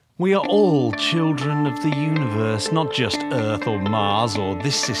We are all children of the universe, not just Earth or Mars or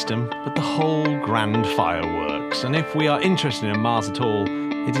this system, but the whole grand fireworks. And if we are interested in Mars at all,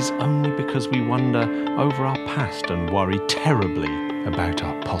 it is only because we wonder over our past and worry terribly about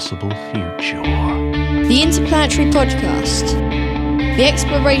our possible future. The Interplanetary Podcast. The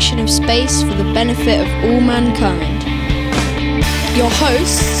exploration of space for the benefit of all mankind. Your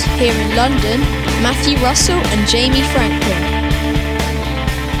hosts, here in London, Matthew Russell and Jamie Franklin.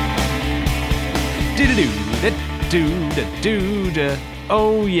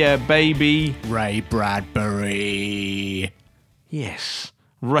 Oh yeah, baby. Ray Bradbury. Yes,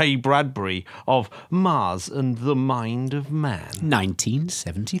 Ray Bradbury of Mars and the Mind of Man.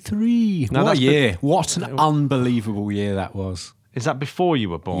 1973. No, What that's a year. What an unbelievable year that was. Is that before you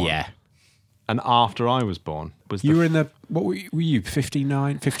were born? Yeah. And after I was born? You were in the, what were you,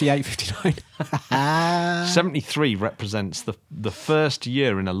 59, 58, 59? 73 represents the first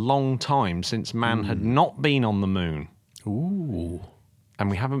year in a long time since man had not been on the moon. Ooh. And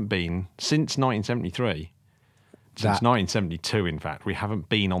we haven't been since 1973. Since 1972, in fact, we haven't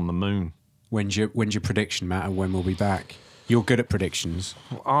been on the moon. When's your prediction, Matt, and when we'll be back? You're good at predictions.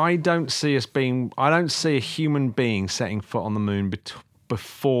 I don't see a human being setting foot on the moon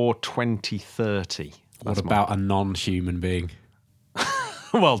before 2030. What about a non-human being?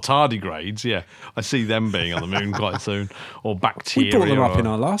 Well, tardigrades, yeah. I see them being on the moon quite soon. Or bacteria. We brought them up in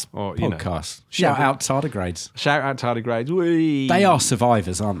our last podcast. Know. Shout out tardigrades. Shout out tardigrades. Whee! They are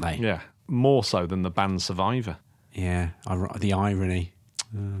survivors, aren't they? Yeah, more so than the band Survivor. Yeah, the irony.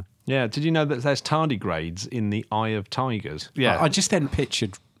 Yeah, did you know that there's tardigrades in the Eye of Tigers? Yeah. I just then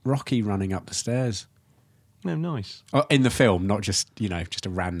pictured Rocky running up the stairs. No, nice. In the film, not just a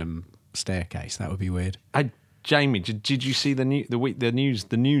random staircase. That would be weird. Jamie, did you see the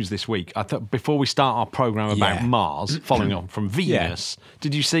news this week? I thought before we start our program about Mars, following on from Venus,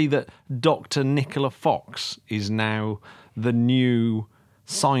 did you see that Dr. Nicola Fox is now the new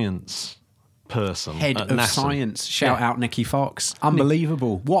science person, head at of NASA. science? Shout out Nikki Fox.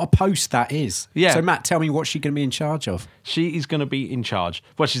 Unbelievable. What a post that is. Yeah. So Matt, tell me what she's going to be in charge of. She is going to be in charge.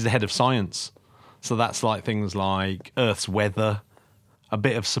 Well, she's the head of science. So that's like things like Earth's weather, a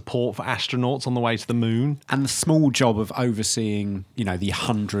bit of support for astronauts on the way to the moon. And the small job of overseeing, the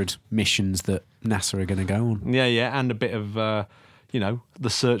 100 missions that NASA are going to go on. Yeah, and a bit of, the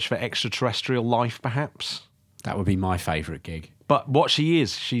search for extraterrestrial life, perhaps. That would be my favourite gig. But what she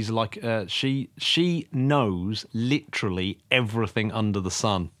is, she's like, she knows literally everything under the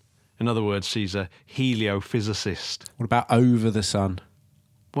sun. In other words, she's a heliophysicist. What about over the sun?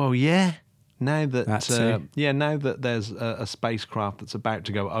 Well, yeah. Now that now that there's a spacecraft that's about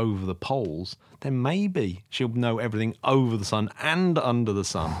to go over the poles, then maybe she'll know everything over the sun and under the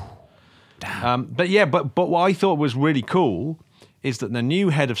sun. Damn. But what I thought was really cool is that the new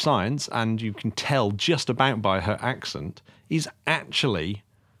head of science, and you can tell just about by her accent, is actually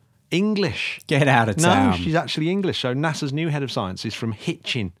English. Get out of town. No, she's actually English. So NASA's new head of science is from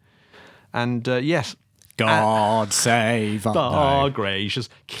Hitchin. And yes... God save our gracious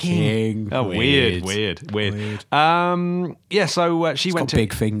King. Oh, weird. So she went to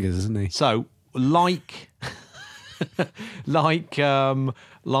big fingers, isn't he? So like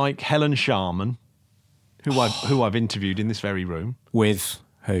Helen Sharman, who I've interviewed in this very room. With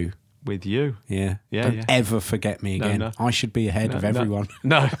who? With you. Yeah. Don't ever forget me again. No. I should be ahead of everyone.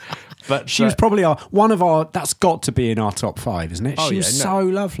 No. But she was probably one of our. That's got to be in our top 5, isn't it? Oh, she was so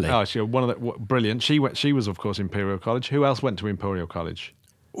lovely. Oh, she was one of the brilliant. She was of course Imperial College. Who else went to Imperial College?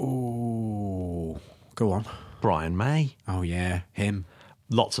 Oh, go on. Brian May. Oh yeah, him.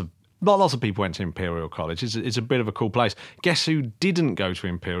 Lots of people went to Imperial College. It's a bit of a cool place. Guess who didn't go to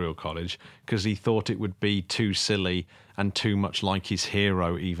Imperial College because he thought it would be too silly and too much like his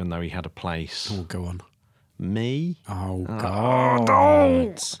hero, even though he had a place. Oh, go on. Me? Oh, God.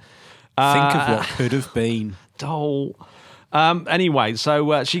 Don't. Think of what could have been. Anyway,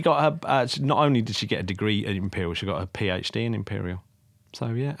 so she got her... not only did she get a degree at Imperial, she got her PhD in Imperial. So,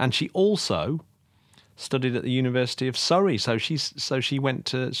 yeah. And she also studied at the University of Surrey. So she's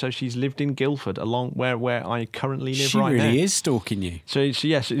lived in Guildford, along where I currently live right now. She really is stalking you. So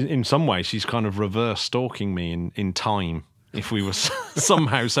yes, in some way, she's kind of reverse stalking me in time. If we were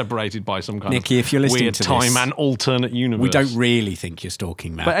somehow separated by some kind Nikki, of if you're listening weird to time this, and alternate universe. We don't really think you're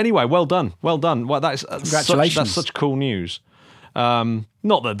stalking, Matt. But anyway, well done. Well, that's congratulations. That's such cool news. Not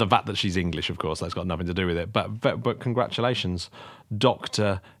that the fact that she's English, of course, that's got nothing to do with it. But congratulations,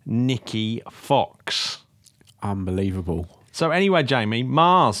 Dr. Nikki Fox. Unbelievable. So anyway, Jamie,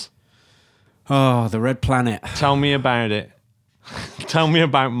 Mars. Oh, the red planet. Tell me about it. Tell me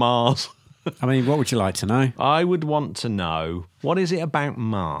about Mars. I mean, what would you like to know? I would want to know, what is it about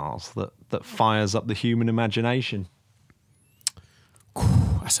Mars that fires up the human imagination?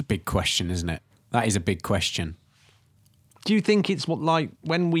 That's a big question, isn't it? That is a big question. Do you think it's like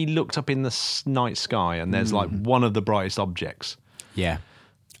when we looked up in the night sky and there's like one of the brightest objects? Yeah.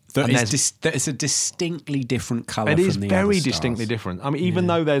 And That is a distinctly different colour It from is the very other stars. distinctly different. I mean, even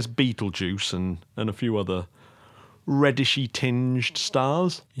though there's Betelgeuse and a few other reddishy tinged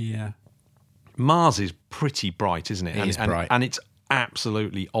stars, Yeah. Mars is pretty bright, isn't it? It is bright. And it's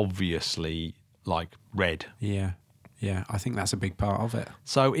absolutely obviously like red. Yeah. Yeah. I think that's a big part of it.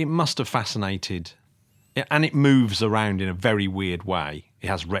 So it must have fascinated, and it moves around in a very weird way. It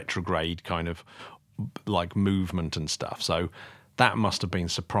has retrograde kind of like movement and stuff. So that must have been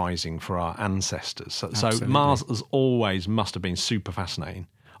surprising for our ancestors. So Absolutely. Mars as always must have been super fascinating.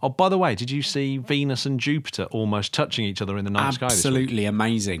 Oh, by the way, did you see Venus and Jupiter almost touching each other in the night sky this week? Absolutely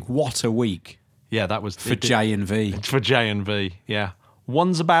amazing. What a week Yeah, that was for J and V. For J and V, yeah.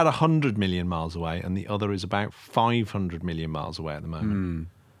 One's about 100 million miles away and the other is about 500 million miles away at the moment.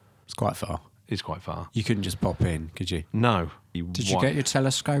 It's quite far. It's quite far. You couldn't just pop in, could you? No. Did you get your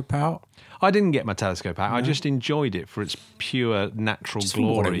telescope out? I didn't get my telescope out. I just enjoyed it for its pure natural Just for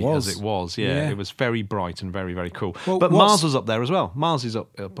what it glory was. as it was. Yeah, Yeah. it was very bright and very, very cool. Well, but what's- Mars was up there as well. Mars is up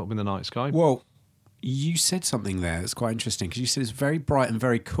in the night sky. Well, you said something there that's quite interesting because you said it's very bright and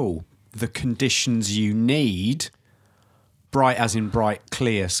very cool. The conditions you need, bright as in bright,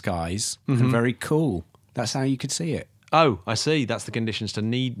 clear skies, and very cool. That's how you could see it. Oh, I see. That's the conditions to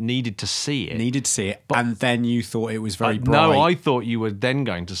needed to see it. Needed to see it, and then you thought it was very bright. No, I thought you were then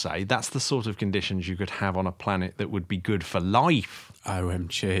going to say that's the sort of conditions you could have on a planet that would be good for life.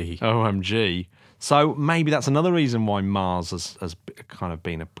 OMG. OMG. So maybe that's another reason why Mars has kind of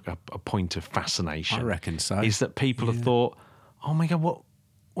been a point of fascination. I reckon so. Is that people have thought, oh my God,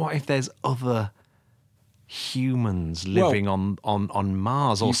 what if there's other humans living on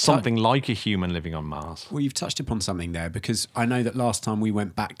Mars, or you've something like a human living on Mars? Well, you've touched upon something there because I know that last time we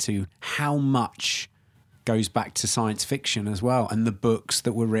went back to how much goes back to science fiction as well, and the books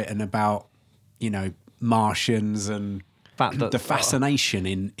that were written about, Martians and the fascination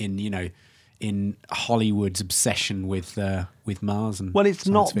in Hollywood's obsession with Mars and Well, it's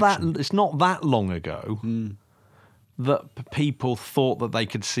not science that long ago that people thought that they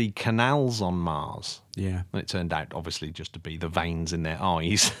could see canals on Mars. Yeah. And it turned out, obviously, just to be the veins in their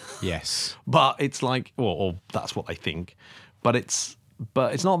eyes. Yes. But it's like, or that's what they think. But it's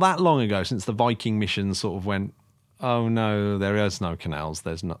not that long ago since the Viking mission sort of went, oh no, there is no canals.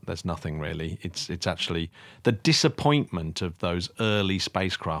 There's nothing really. It's actually the disappointment of those early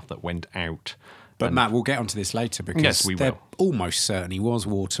spacecraft that went out. But Matt, we'll get onto this later because Yes, we there will. almost certainly was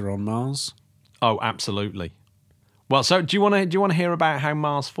water on Mars. Oh, absolutely. Well, so do you want to hear about how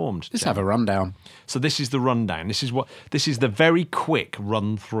Mars formed? Let's Jen? have a rundown. So this is the rundown. This is the very quick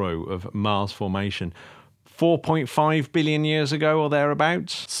run through of Mars formation. 4.5 billion years ago or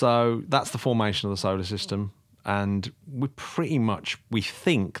thereabouts. So that's the formation of the solar system. And we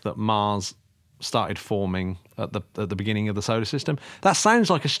think that Mars started forming at the beginning of the solar system. That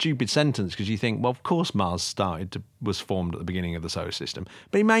sounds like a stupid sentence because you think, well, of course Mars was formed at the beginning of the solar system.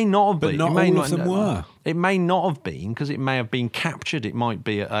 But it may not have been. But not all of them were. It may not have been because it may have been captured. It might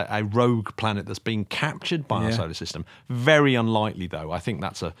be a rogue planet that's been captured by our solar system. Very unlikely, though. I think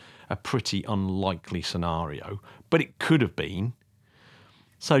that's a pretty unlikely scenario. But it could have been.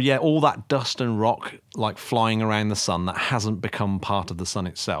 So, yeah, all that dust and rock like flying around the sun that hasn't become part of the sun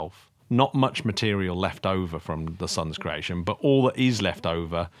itself. Not much material left over from the sun's creation, but all that is left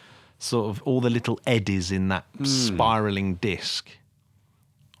over, sort of all the little eddies in that spiralling disk,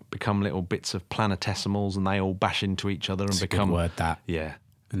 become little bits of planetesimals, and they all bash into each other and It's become a good word, that. Yeah,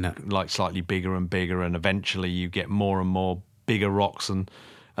 No. like slightly bigger and bigger, and eventually you get more and more bigger rocks, and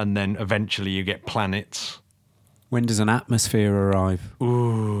then eventually you get planets. When does an atmosphere arrive?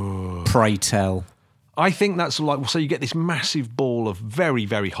 Ooh. Pray tell. I think that's like, so you get this massive ball of very,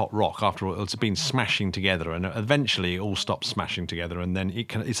 very hot rock after all it's been smashing together, and eventually it all stops smashing together, and then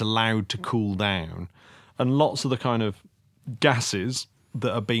it's allowed to cool down. And lots of the kind of gases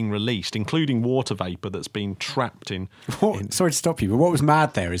that are being released, including water vapour that's been trapped in... Sorry to stop you, but what was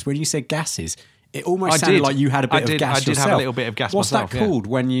mad there is when you said gases, it almost I sounded did. like you had a bit I of gas did yourself. have a little bit of gas What's myself, that yeah. called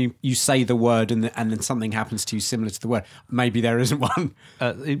when you say the word and then something happens to you similar to the word? Maybe there isn't one.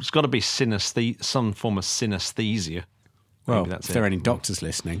 It's got to be some form of synesthesia. Well, Maybe that's if there are it. any doctors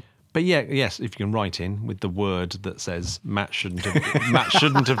listening. But yes, if you can write in with the word that says Matt shouldn't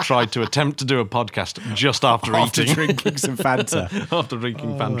have tried to attempt to do a podcast just after eating. Drinking some Fanta. After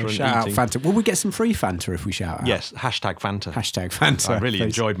drinking Fanta and shout eating. out Fanta. Will we get some free Fanta if we shout out? Yes, hashtag Fanta. Hashtag Fanta. I really please.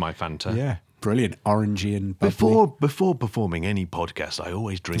 enjoyed my Fanta. Yeah, brilliant. Orangey and bubbly. Before performing any podcast, I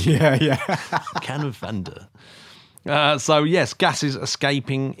always drink Yeah. a can of Fanta. So yes, gases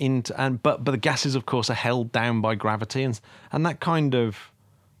escaping into, but the gases, of course, are held down by gravity, and that kind of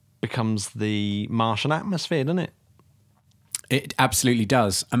becomes the Martian atmosphere, doesn't it? It absolutely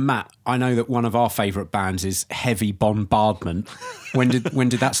does. And Matt, I know that one of our favourite bands is Heavy Bombardment. When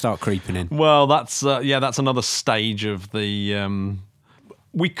did that start creeping in? Well, that's another stage of the.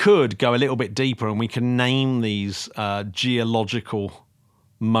 We could go a little bit deeper, and we can name these geological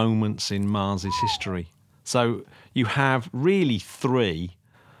moments in Mars's history. So you have really three: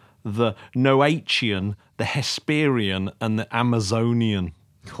 the Noachian, the Hesperian, and the Amazonian.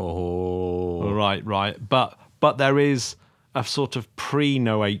 Oh, Right. But there is a sort of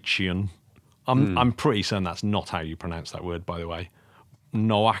pre-Noachian. I'm pretty certain that's not how you pronounce that word, by the way.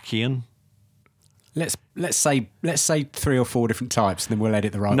 Noachian. let's say 3 or 4 different types, and then we'll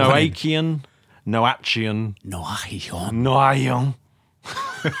edit the right way. Noachian, Noachian, Noachian. Noachian.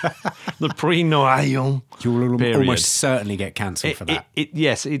 The pre-Noachian You'll period. almost certainly get cancelled for that.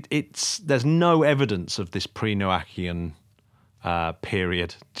 It's there's no evidence of this pre-Noachian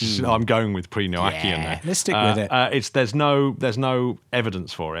period. I'm going with pre-Noachian Yeah, there. let's stick with it. There's no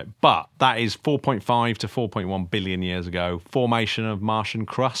evidence for it, but that is 4.5 to 4.1 billion years ago. Formation of Martian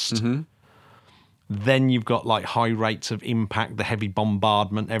crust. Mm-hmm. Then you've got like high rates of impact, the heavy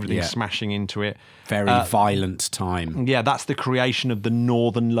bombardment, everything Yeah. smashing into it. Very violent time. Yeah, that's the creation of the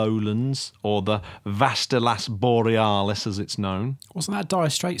northern lowlands, or the Vastilas Borealis, as it's known. Wasn't that a Dire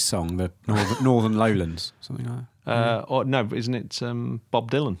Straits song, the Northern Lowlands? Something like that? Or no, isn't it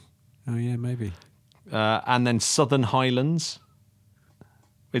Bob Dylan? Oh, yeah, maybe. And then Southern Highlands.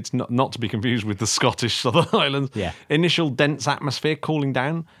 It's not to be confused with the Scottish Southern Highlands. Yeah. Initial dense atmosphere cooling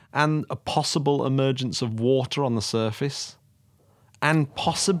down, and a possible emergence of water on the surface, and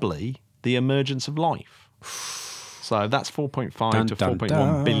possibly the emergence of life. So that's 4.5 to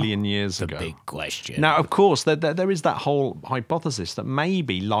 4.1 billion years ago. The big question. Now, of course, there is that whole hypothesis that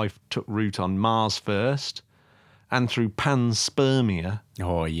maybe life took root on Mars first, and through panspermia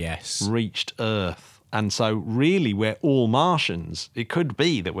Oh, yes. reached Earth. And so really we're all Martians. It could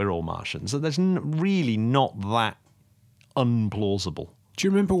be that we're all Martians. So there's really not that unplausible. Do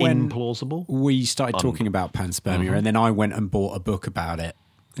you remember when Implausible? we started talking about panspermia and then I went and bought a book about it?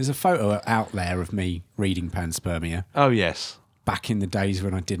 There's a photo out there of me reading panspermia Oh, yes. back in the days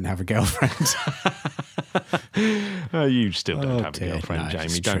when I didn't have a girlfriend. You still don't Oh, have a dear. girlfriend, No, Jamie.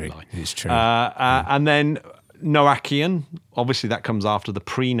 it's Don't true. lie. It's true. And then Noachian, obviously that comes after the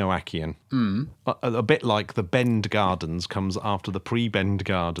pre-Noachian. A bit like the Bend Gardens comes after the pre-Bend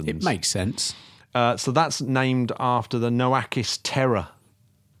Gardens. It makes sense. So that's named after the Noachis Terra,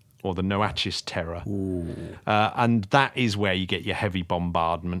 or the Noachis Terra. And that is where you get your heavy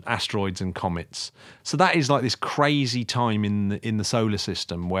bombardment, asteroids and comets. So that is like this crazy time in the solar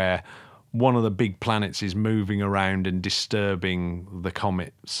system where one of the big planets is moving around and disturbing the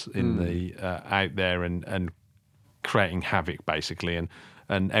comets in the out there and creating havoc, basically,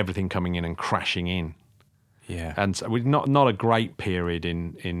 and everything coming in and crashing in. Yeah. And so we're not a great period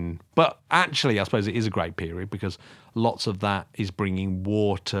but actually I suppose it is a great period because lots of that is bringing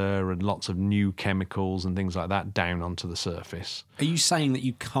water and lots of new chemicals and things like that down onto the surface. Are you saying that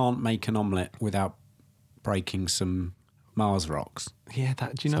you can't make an omelette without breaking some Mars rocks? Yeah, do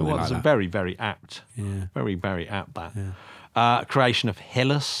you know Something what? like It's a that. very, very apt. Yeah. Very, very apt, that. Creation of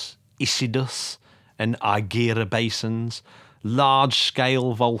Hellas, Isidus, and Argyra basins,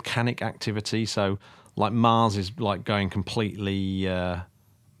 large-scale volcanic activity. So, like Mars is like going completely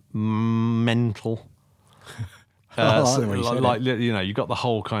mental. I like the way you said like you've got the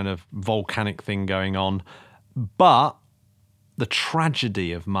whole kind of volcanic thing going on, but the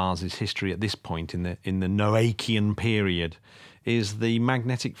tragedy of Mars's history at this point in the Noachian period is the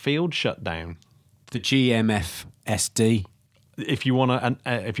magnetic field shutdown. The GMFSD. If you want to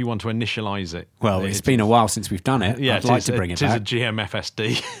initialize it, Well, it's been a while since we've done it. yeah, I'd like to bring it is a back.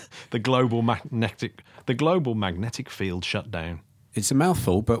 GMFSD, the global magnetic field shutdown. It's a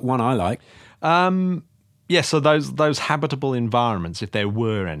mouthful, but one I like. Yeah, so those habitable environments, if there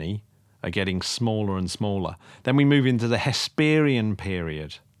were any, are getting smaller and smaller. Then we move into the Hesperian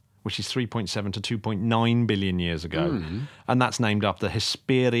period, which is 3.7 to 2.9 billion years ago, and that's named after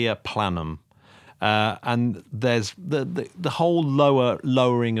Hesperia Planum. And there's the whole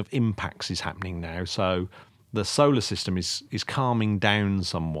lowering of impacts is happening now. So the solar system is calming down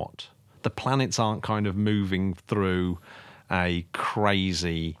somewhat. The planets aren't kind of moving through a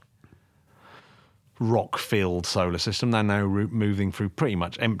crazy rock-filled solar system. They're now moving through pretty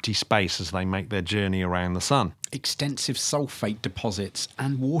much empty space as they make their journey around the sun. Extensive sulfate deposits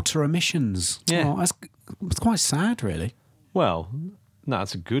and water emissions. Yeah. Oh, it's quite sad, really. Well, no,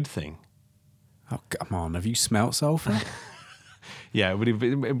 that's a good thing. Oh, come on. Have you smelt sulfur? Yeah,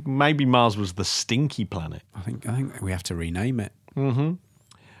 but maybe Mars was the stinky planet. I think we have to rename it.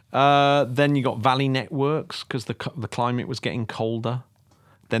 Then you got valley networks because the climate was getting colder.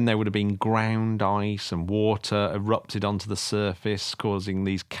 Then there would have been ground ice and water erupted onto the surface, causing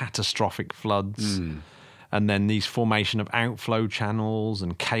these catastrophic floods. And then these formation of outflow channels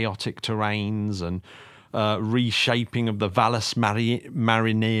and chaotic terrains and reshaping of the Valles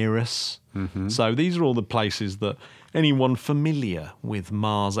Marineris. So these are all the places that anyone familiar with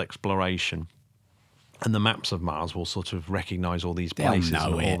Mars exploration and the maps of Mars will sort of recognise all these places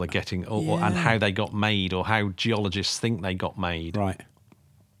know and, it. all they're getting, and how they got made or how geologists think they got made. Right.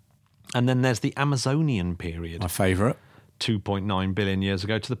 And then there's the Amazonian period, My favourite. 2.9 billion years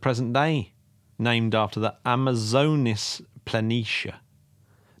ago to the present day, named after the Amazonis Planitia.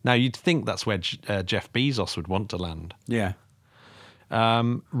 Now, you'd think that's where Jeff Bezos would want to land. Yeah.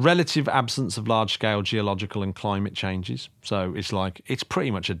 Relative absence of large-scale geological and climate changes. So it's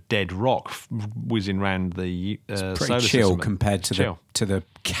pretty much a dead rock whizzing around the solar Pretty system. chill compared to Chill. the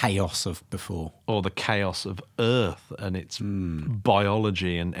chaos of before. Or the chaos of Earth and its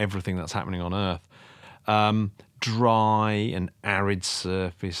biology and everything that's happening on Earth. Dry and arid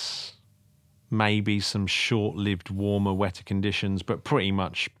surface, maybe some short-lived warmer, wetter conditions, but pretty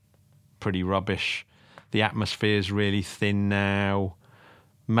rubbish. The atmosphere's really thin now.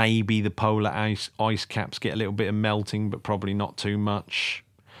 Maybe the polar ice caps get a little bit of melting, but probably not too much.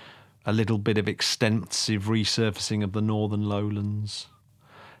 A little bit of extensive resurfacing of the northern lowlands.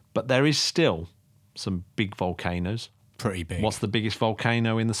 But there is still some big volcanoes. Pretty big. What's the biggest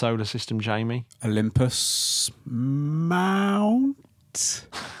volcano in the solar system, Jamie? Olympus Mount?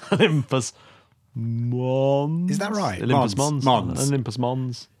 Olympus Mons. Is that right? Olympus Mons. Mons. Olympus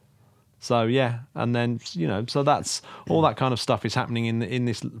Mons. So yeah, and then so that's all that kind of stuff is happening in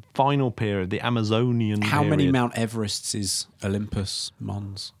this final period, the Amazonian How period. many Mount Everests is Olympus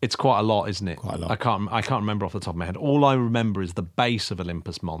Mons? It's quite a lot, isn't it? Quite a lot. I can't remember off the top of my head. All I remember is the base of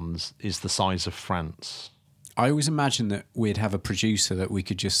Olympus Mons is the size of France. I always imagine that we'd have a producer that we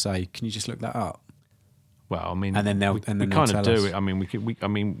could just say, "Can you just look that up?" Well, I mean, And then they'll we tell kind of do us. it. I mean, we've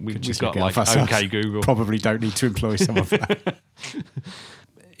Just got look it like up ourselves. OK Google. Probably don't need to employ someone for that.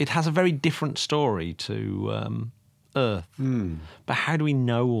 It has a very different story to Earth. But how do we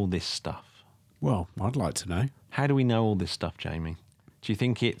know all this stuff? Well, I'd like to know. How do we know all this stuff, Jamie? Do you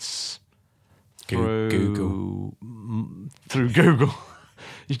think it's through Google. Through Google?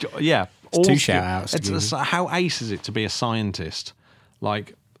 Yeah. Two shout-outs to Google. How ace is it to be a scientist?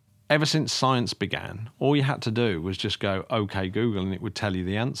 Like, ever since science began, all you had to do was just go, OK, Google, and it would tell you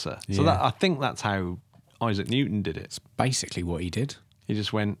the answer. So Yeah. I think that's how Isaac Newton did it. It's basically what he did. He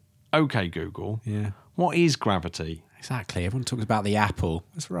just went, OK, Google, Yeah. what is gravity? Exactly. Everyone talks about the apple.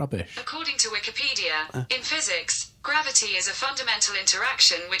 That's rubbish. According to Wikipedia, in physics, gravity is a fundamental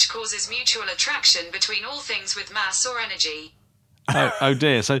interaction which causes mutual attraction between all things with mass or energy. Oh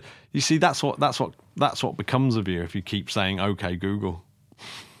dear. So you see, that's what becomes of you if you keep saying, OK, Google.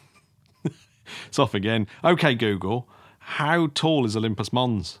 It's off again. OK, Google, how tall is Olympus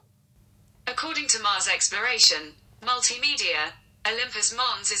Mons? According to Mars Exploration, Multimedia, Olympus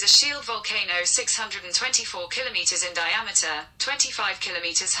Mons is a shield volcano 624 kilometers in diameter, 25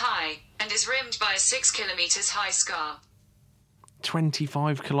 kilometers high, and is rimmed by a 6 kilometers high scar.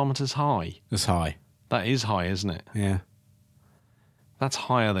 25 kilometres high. That's high. That is high, isn't it? Yeah. That's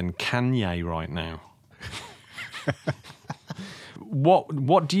higher than Kanye right now.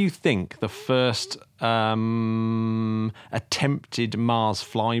 What do you think the first attempted Mars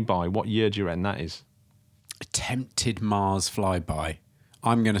flyby, what year do you reckon that is? Attempted Mars flyby.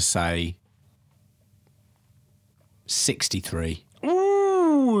 I'm going to say 63.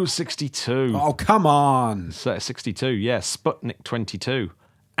 Ooh, 62. Oh, come on. So 62, yeah. Sputnik 22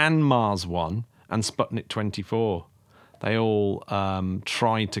 and Mars 1 and Sputnik 24. They all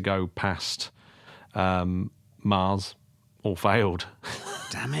tried to go past Mars, all failed.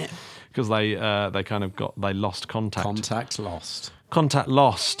 Damn it. Because they lost contact. Contact lost. Contact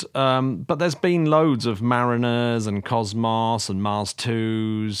lost. But there's been loads of Mariners and Cosmos and Mars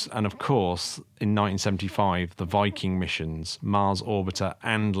 2s. And of course, in 1975, the Viking missions, Mars Orbiter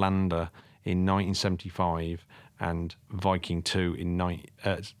and Lander in 1975 and Viking 2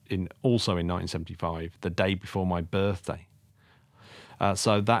 also in 1975, the day before my birthday.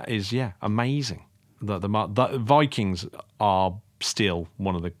 So that is, amazing. The Vikings are still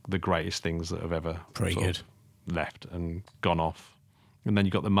one of the greatest things that have ever left and gone off. And then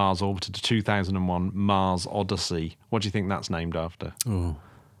you've got the Mars Orbiter, 2001 Mars Odyssey. What do you think that's named after? Oh,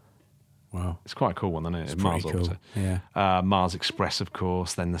 wow. It's quite a cool one, isn't it? It's Mars pretty cool. Orbiter. Yeah. Mars Express, of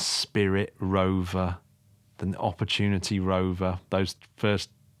course. Then the Spirit rover, then the Opportunity rover. Those first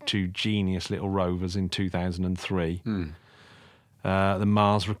two genius little rovers in 2003. The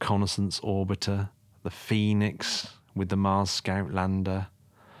Mars Reconnaissance Orbiter, the Phoenix with the Mars Scout lander,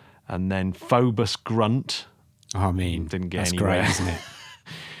 and then Phobos Grunt. I mean, didn't get that's anywhere. great, isn't it?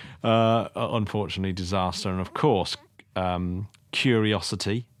 Unfortunately, disaster. And of course,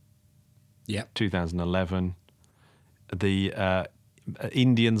 Curiosity, Yep. 2011. The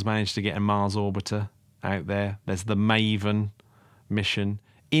Indians managed to get a Mars orbiter out there. There's the Maven mission.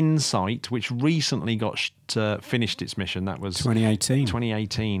 InSight, which recently got finished its mission. That was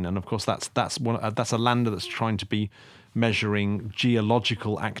 2018. And of course, that's a lander that's trying to be measuring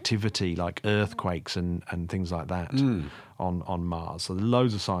geological activity like earthquakes and things like that on Mars. So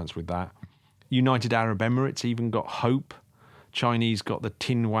loads of science with that. United Arab Emirates even got Hope. Chinese got the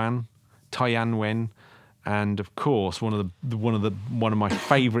Tianwen, and of course one of my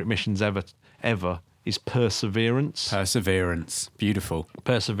favourite missions ever is Perseverance. Beautiful.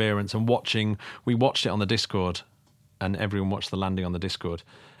 Perseverance, and we watched it on the Discord, and everyone watched the landing on the Discord.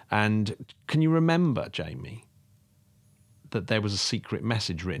 And can you remember, Jamie, that there was a secret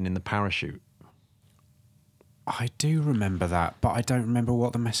message written in the parachute? I do remember that, but I don't remember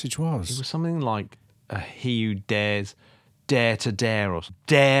what the message was. It was something like he who dares, dare to dare, or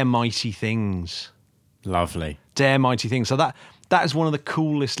dare mighty things. Lovely. Dare mighty things. So that is one of the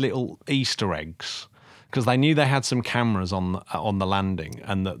coolest little Easter eggs, because they knew they had some cameras on the landing,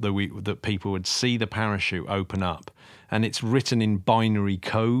 and that people would see the parachute open up, and it's written in binary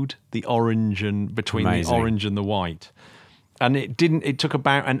code, the orange and between Amazing. The orange and the white. And it took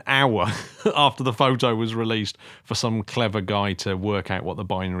about an hour after the photo was released for some clever guy to work out what the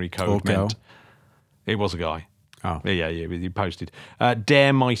binary code meant. Girl. It was a guy. Oh. Yeah, he posted.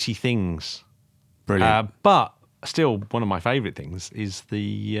 Dare mighty things. Brilliant. But still, one of my favourite things is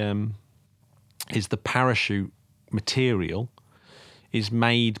the parachute material is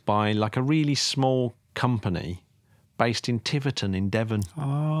made by like a really small company based in Tiverton in Devon.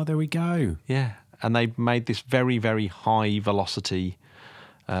 Oh, there we go. Yeah, and they made this very, very high velocity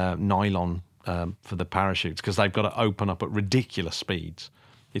nylon for the parachutes, because they've got to open up at ridiculous speeds.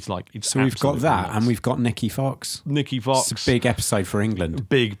 So we've got that, nuts. and we've got Nicky Fox. It's a big episode for England.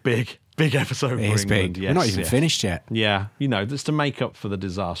 Big episode for It's England. big. Yes, We're not even finished yet. Yeah, that's to make up for the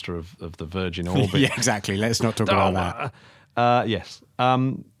disaster of the Virgin Orbit. Yeah, exactly. Let's not talk about that. Yes.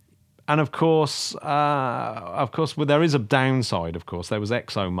 And of course, well, there is a downside. Of course, there was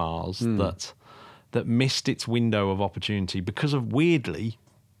ExoMars that missed its window of opportunity because of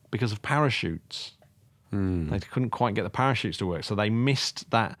parachutes. They couldn't quite get the parachutes to work, so they missed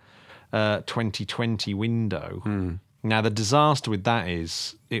that 2020 window. Now, the disaster with that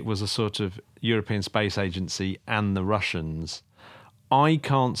is it was a sort of European Space Agency and the Russians. I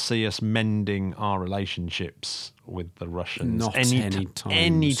can't see us mending our relationships with the Russians Not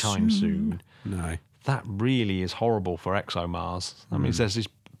anytime soon. No. That really is horrible for ExoMars. I mean, there's this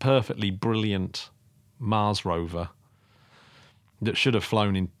perfectly brilliant Mars rover that should have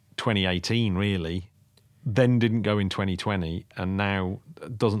flown in 2018, really, then didn't go in 2020, and now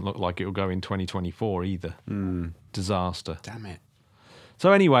doesn't look like it'll go in 2024 either. Disaster. Damn it.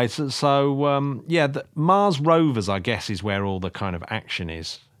 So anyway, the Mars rovers, I guess, is where all the kind of action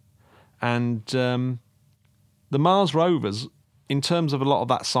is. And the Mars rovers, in terms of a lot of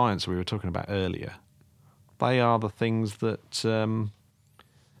that science we were talking about earlier, they are the things that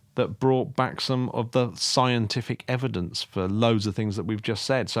that brought back some of the scientific evidence for loads of things that we've just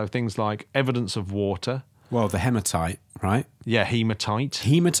said. So things like evidence of water. Well, the hematite, right? Yeah, hematite.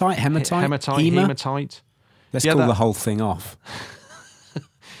 Hematite. Let's call the whole thing off.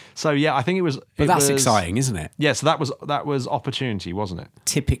 So yeah, I think it was. But that's exciting, isn't it? Yeah, so that was opportunity, wasn't it?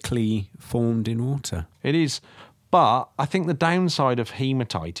 Typically formed in water. It is, but I think the downside of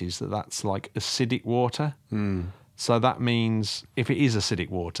hematite is that that's like acidic water. So that means if it is acidic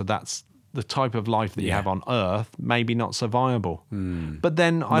water, that's the type of life that you have on Earth, maybe not so viable. But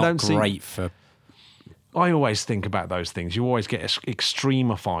then I don't see great for I always think about those things. You always get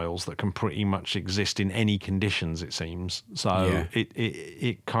extremophiles that can pretty much exist in any conditions, it seems. So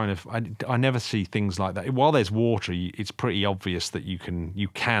it kind of, I never see things like that. While there's water, it's pretty obvious that you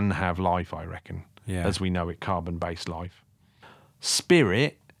can have life, I reckon, as we know it, carbon-based life.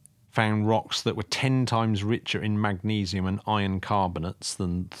 Spirit found rocks that were 10 times richer in magnesium and iron carbonates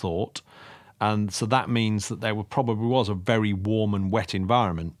than thought. And so that means that there probably was a very warm and wet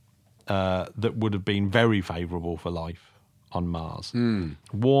environment that would have been very favourable for life on Mars.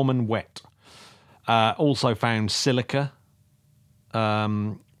 Warm and wet. Also found silica,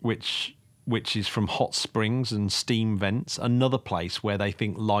 which is from hot springs and steam vents, another place where they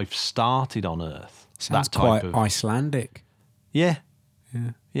think life started on Earth. Sounds quite Icelandic. Yeah.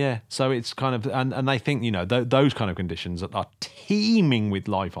 So it's kind of, and they think, those kind of conditions are teeming with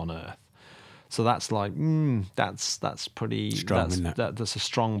life on Earth. So that's like, that's pretty strong. That's a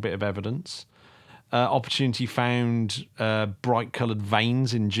strong bit of evidence. Opportunity found bright coloured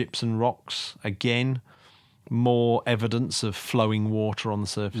veins in gypsum rocks. Again, more evidence of flowing water on the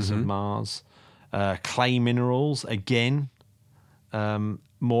surface of Mars. Clay minerals, again,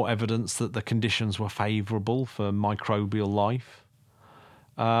 more evidence that the conditions were favourable for microbial life.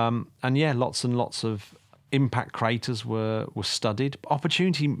 And lots and lots of impact craters were studied.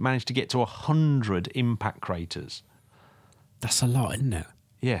 Opportunity managed to get to 100 impact craters. That's a lot, isn't it?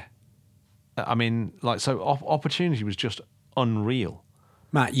 Yeah. I mean, Opportunity was just unreal.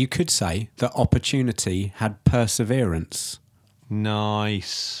 Matt, you could say that Opportunity had perseverance.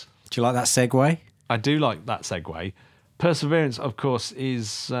 Nice. Do you like that segue? I do like that segue. Perseverance, of course,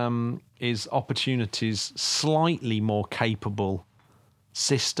 is Opportunity's slightly more capable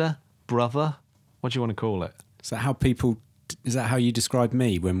sister, brother. What do you want to call it? Is that how you describe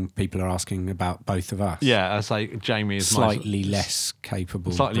me when people are asking about both of us? Yeah, I say Jamie is slightly less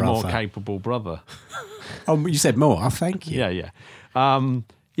capable, slightly brother. more capable brother. Oh, you said more. Oh, thank you.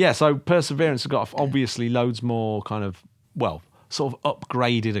 Yeah. So Perseverance has got obviously loads more kind of sort of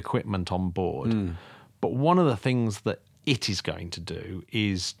upgraded equipment on board. But one of the things that it is going to do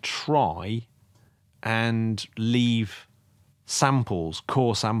is try and leave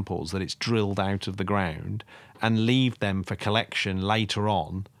core samples that it's drilled out of the ground and leave them for collection later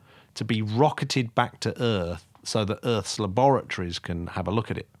on to be rocketed back to Earth so that Earth's laboratories can have a look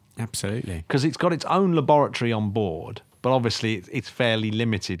at it. Absolutely. Because it's got its own laboratory on board, but obviously it's fairly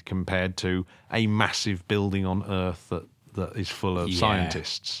limited compared to a massive building on Earth that is full of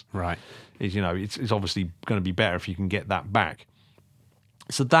scientists. Right. It's obviously going to be better if you can get that back.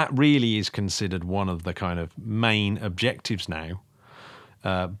 So that really is considered one of the kind of main objectives now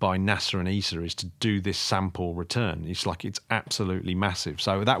by NASA and ESA is to do this sample return. It's absolutely massive.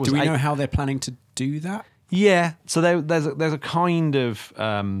 So that was. Do we know how they're planning to do that? Yeah. So there's a kind of.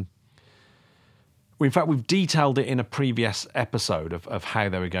 In fact, we've detailed it in a previous episode of how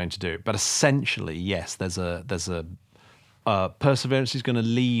they were going to do it. But essentially, yes, there's a Perseverance is going to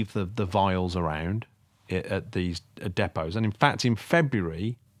leave the vials around at these depots, and in fact in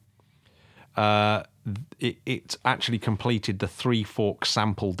February it actually completed the Three Forks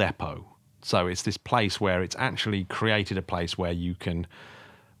sample depot. So it's this place where it's actually created a place where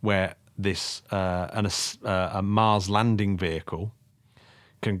this a Mars landing vehicle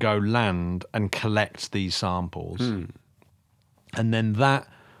can go land and collect these samples, and then that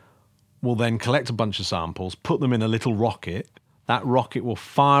will then collect a bunch of samples, put them in a little rocket. That rocket will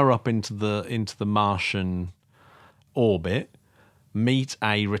fire up into the Martian orbit, meet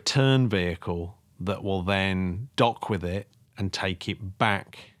a return vehicle that will then dock with it and take it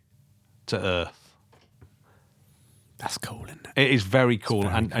back to Earth. That's cool, isn't it? It is very cool.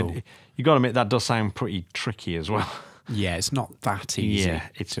 Very cool. And you got to admit, that does sound pretty tricky as well. Yeah, it's not that easy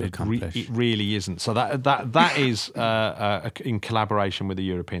to accomplish. It really isn't. So that is in collaboration with the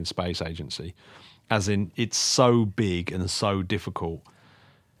European Space Agency. As in, it's so big and so difficult.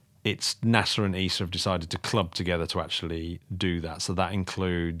 It's NASA and ESA have decided to club together to actually do that. So that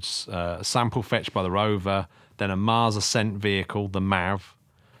includes a sample fetched by the rover, then a Mars ascent vehicle, the MAV,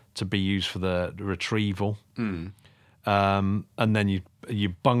 to be used for the retrieval. And then you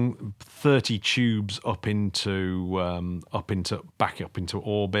bung 30 tubes up into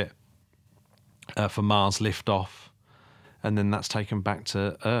orbit for Mars liftoff, and then that's taken back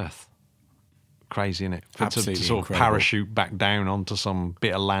to Earth. Crazy, isn't it? Absolutely to sort incredible. of parachute back down onto some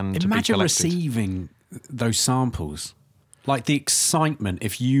bit of land to be Imagine collected. receiving those samples. Like the excitement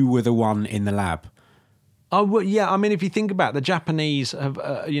if you were the one in the lab. Oh, well, yeah. I mean, if you think about it, the Japanese have,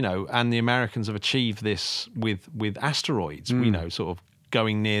 and the Americans have achieved this with asteroids, sort of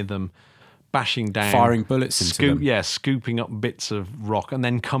going near them bashing down, Firing bullets into them. Yeah, scooping up bits of rock and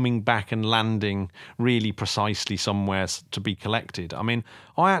then coming back and landing really precisely somewhere to be collected. I mean,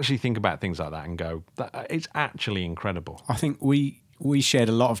 I actually think about things like that and go, it's actually incredible. I think we shared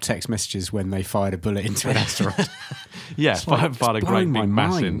a lot of text messages when they fired a bullet into an asteroid. Yeah, fired a great my big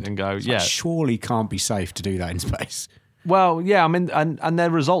mass in mind. and go, It's yeah. like, surely can't be safe to do that in space. Well, yeah, I mean, and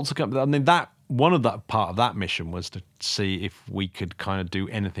their results are coming. I mean, that one of that part of that mission was to see if we could kind of do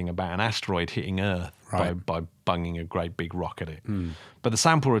anything about an asteroid hitting Earth Right. by bunging a great big rock at it. But the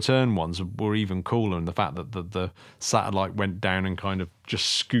sample return ones were even cooler in the fact that the satellite went down and kind of just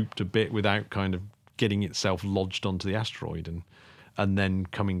scooped a bit without kind of getting itself lodged onto the asteroid and then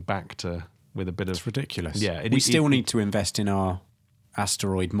coming back with a bit of... It's ridiculous. Yeah, we still need to invest in our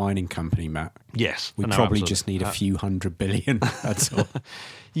asteroid mining company, Matt. Yes. We no, probably absolutely. just need a few $100 billion. That's all.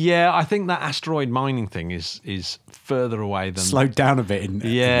 Yeah, I think that asteroid mining thing is further away than... Slowed down a bit.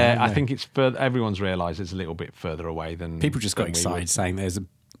 Yeah, I think it's further. Everyone's realised it's a little bit further away than people just got than we excited would. saying there's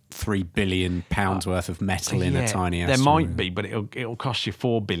 £3 billion worth of metal in a tiny There asteroid. might be, but it'll cost you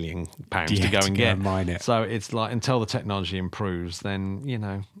 £4 billion Yeah, to go to and go get. and mine it. So it's like until the technology improves, then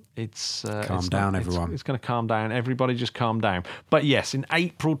it's Calm down, everyone. It's going to calm down. Everybody, just calm down. But yes, in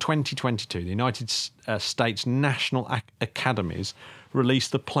April 2022, the United States National Academies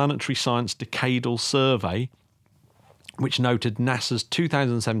released the Planetary Science Decadal Survey, which noted NASA's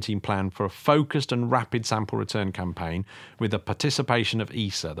 2017 plan for a focused and rapid sample return campaign with the participation of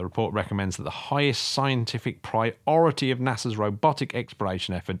ESA. The report recommends that the highest scientific priority of NASA's robotic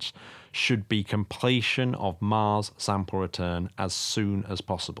exploration efforts should be completion of Mars sample return as soon as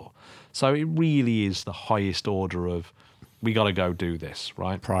possible. So it really is the highest order of, we got to go do this,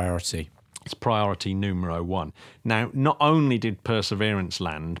 right? Priority. It's priority numero one. Now, not only did Perseverance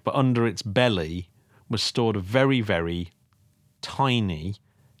land, but under its belly was stored a very, very tiny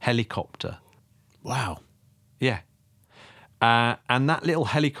helicopter. Wow. Yeah. And that little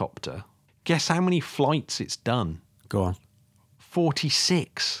helicopter, guess how many flights it's done? Go on.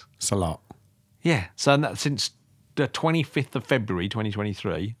 46. It's a lot. Yeah. So that, since the 25th of February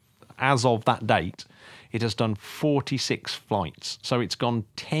 2023, as of that date, it has done 46 flights. So it's gone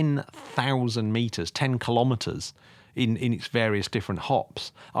 10,000 metres, 10 kilometres in its various different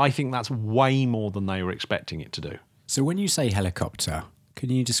hops. I think that's way more than they were expecting it to do. So when you say helicopter, can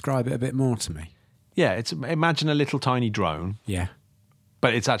you describe it a bit more to me? Yeah, imagine a little tiny drone, Yeah.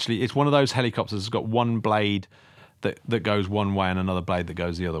 but it's one of those helicopters that's got one blade that goes one way and another blade that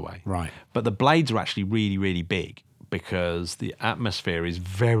goes the other way. Right. But the blades are actually really, really big because the atmosphere is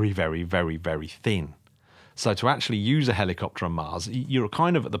very, very, very, very thin. So to actually use a helicopter on Mars, you're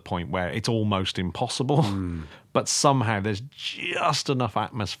kind of at the point where it's almost impossible, but somehow there's just enough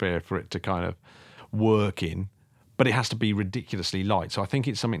atmosphere for it to kind of work in, but it has to be ridiculously light. So I think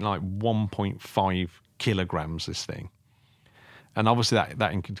it's something like 1.5 kilograms, this thing. And obviously that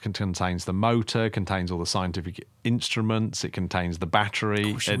contains the motor, contains all the scientific instruments, it contains the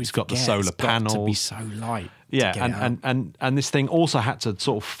battery, it's got the solar panels. It's got to be so light. Yeah, to get it up. and this thing also had to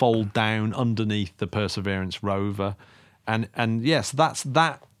sort of fold down underneath the Perseverance rover, and yes, there's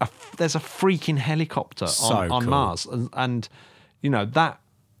a freaking helicopter on cool. Mars, and that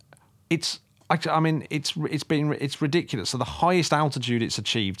it's ridiculous. So the highest altitude it's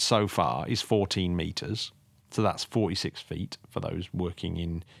achieved so far is 14 meters, so that's 46 feet for those working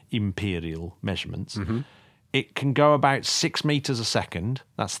in imperial measurements. Mm-hmm. It can go about 6 meters a second.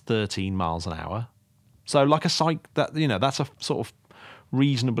 That's 13 miles an hour. So like that's a sort of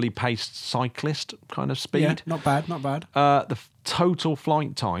reasonably paced cyclist kind of speed. Yeah, not bad, not bad. The total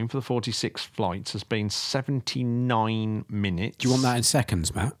flight time for the 46 flights has been 79 minutes. Do you want that in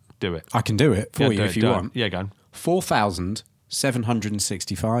seconds, Matt? Do it. I can do it for you if you want. Yeah, go on.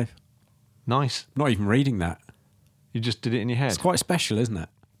 4,765. Nice. Not even reading that. You just did it in your head. It's quite special, isn't it?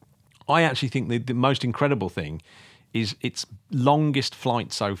 I actually think the most incredible thing is its longest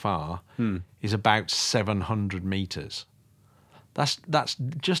flight so far is about 700 metres. That's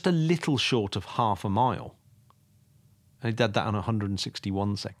just a little short of half a mile. And he did that in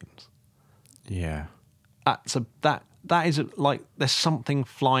 161 seconds. Yeah. That is like there's something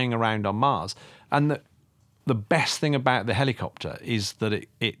flying around on Mars, and the best thing about the helicopter is that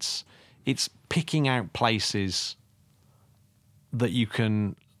it's picking out places that you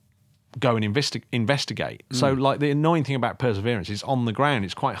can go and investigate. So like the annoying thing about Perseverance is on the ground,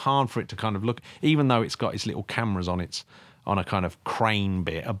 it's quite hard for it to kind of look, even though it's got its little cameras on a kind of crane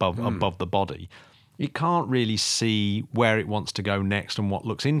bit above the body, it can't really see where it wants to go next and what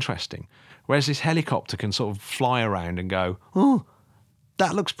looks interesting. Whereas this helicopter can sort of fly around and go, oh,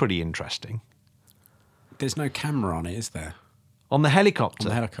 that looks pretty interesting. There's no camera on it, is there? On the helicopter? On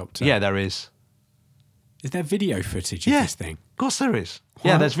the helicopter. Yeah, there is. Is there video footage of this thing? Of course there is. What?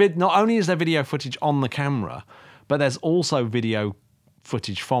 Yeah, there's not only is there video footage on the camera, but there's also video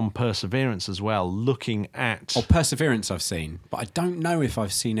footage from Perseverance as well, looking at... Oh, Perseverance I've seen, but I don't know if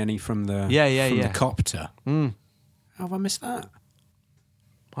I've seen any from the the copter. How have I missed that?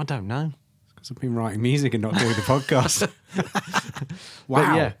 I don't know. Because I've been writing music and not doing the podcast. Wow.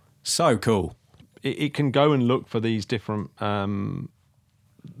 But yeah. So cool. It can go and look for these different...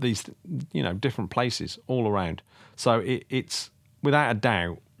 different places all around. So it's, without a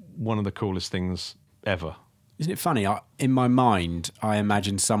doubt, one of the coolest things ever. Isn't it funny? In my mind, I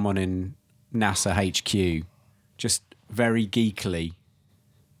imagine someone in NASA HQ just very geekily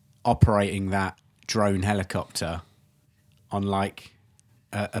operating that drone helicopter on like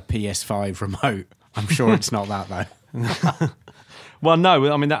a PS5 remote. I'm sure it's not that though. Well,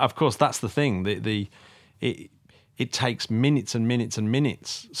 no, I mean, of course, that's the thing. It takes minutes and minutes and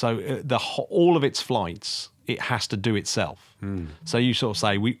minutes. So all of its flights, it has to do itself. So you sort of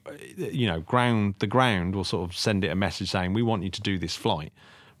say, the ground will sort of send it a message saying, we want you to do this flight.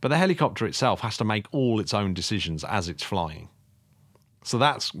 But the helicopter itself has to make all its own decisions as it's flying. So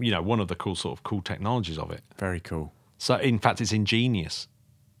that's, one of the cool technologies of it. Very cool. So in fact, it's ingenious.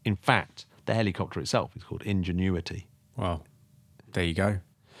 In fact, the helicopter itself is called Ingenuity. Well, there you go.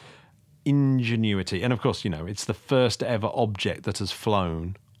 Ingenuity. And of course, it's the first ever object that has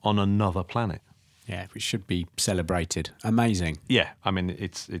flown on another planet. Yeah, it should be celebrated. Amazing. Yeah, I mean,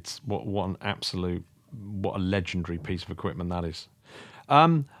 it's what a legendary piece of equipment that is.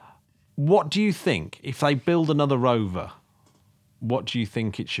 What do you think, if they build another rover, what do you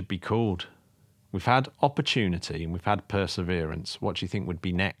think it should be called? We've had Opportunity and we've had Perseverance. What do you think would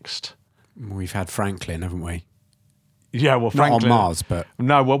be next? We've had Franklin, haven't we? Yeah, well, Franklin... Not on Mars, but...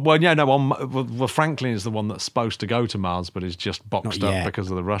 No, Franklin is the one that's supposed to go to Mars, but is just boxed up because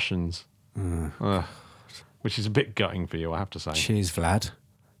of the Russians. Which is a bit gutting for you, I have to say. Cheers, Vlad.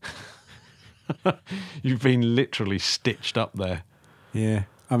 You've been literally stitched up there. Yeah,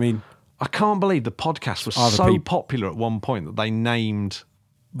 I mean... I can't believe the podcast was so popular at one point that they named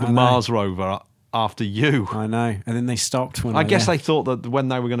the Mars rover after you. I know, and then they stopped when I guess they thought that when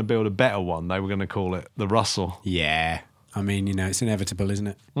they were going to build a better one, they were going to call it the Russell. Yeah, I mean, it's inevitable, isn't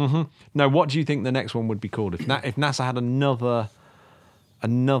it? Mm-hmm. Now, what do you think the next one would be called? If NASA had another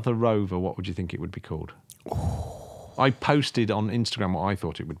rover, what would you think it would be called? I posted on Instagram what I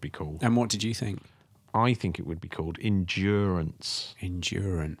thought it would be called. And what did you think? I think it would be called Endurance.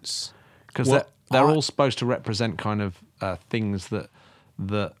 Endurance. Because they're all supposed to represent kind of things that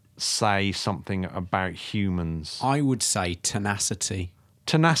say something about humans. I would say Tenacity.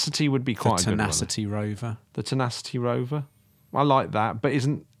 Tenacity would be quite a good one. The Tenacity rover. The Tenacity rover. I like that, but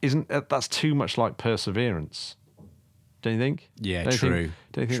isn't that's too much like Perseverance? Don't you think? Yeah, don't true.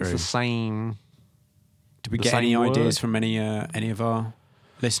 Don't you think it's the same? Did we get any ideas from any of our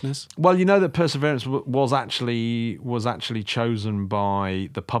listeners? Well, you know that Perseverance was actually chosen by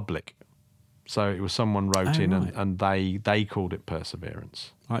the public. So it was someone wrote in right. and they called it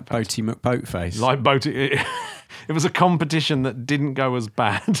Perseverance. Like Boaty McBoatface. Like Boaty. It was a competition that didn't go as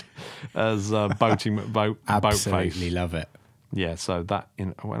bad as Boaty McBoatface. Absolutely love it. Yeah, so that...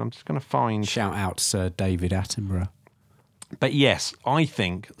 I'm just going to find... Shout out Sir David Attenborough. But yes, I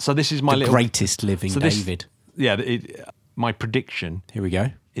think... So this is my the greatest living David. My prediction... Here we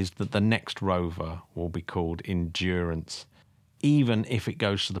go. ...is that the next rover will be called Endurance. Even if it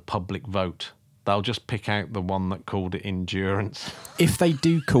goes to the public vote, they'll just pick out the one that called it Endurance. If they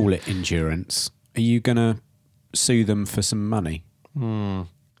do call it Endurance, are you going to sue them for some money? No.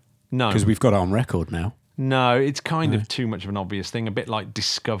 Because we've got it on record now. No, it's kind of too much of an obvious thing, a bit like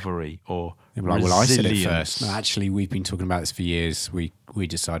Discovery or Resilience. Well, I said it first. No, actually, we've been talking about this for years. We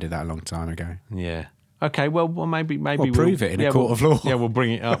decided that a long time ago. Yeah. Okay, well maybe we'll prove it in a court of law. Yeah, we'll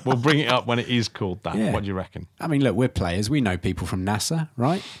bring it up. We'll bring it up when it is called that. Yeah. What do you reckon? I mean, look, we're players. We know people from NASA,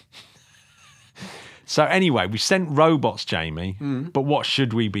 right? So anyway, we sent robots, Jamie, but what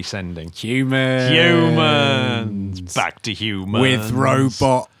should we be sending? Humans. Back to humans. With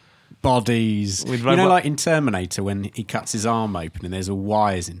robot bodies. Like in Terminator when he cuts his arm open and there's all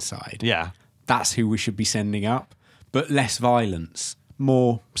wires inside. Yeah. That's who we should be sending up. But less violence.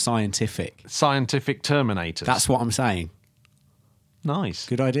 More scientific. Scientific Terminators. That's what I'm saying. Nice.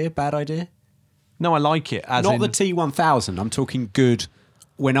 Good idea? Bad idea? No, I like it. Not the T-1000. I'm talking good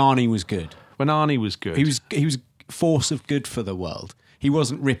when Arnie was good. When Arnie was good. He was force of good for the world. He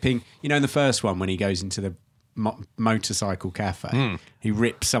wasn't ripping... in the first one when he goes into the motorcycle cafe, he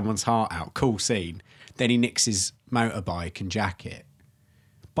rips someone's heart out. Cool scene. Then he nicks his motorbike and jacket.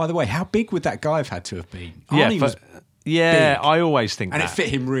 By the way, how big would that guy have had to have been? Arnie was Yeah, big. I always think And that. it fit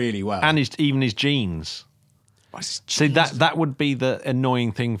him really well. And even his jeans. See, that would be the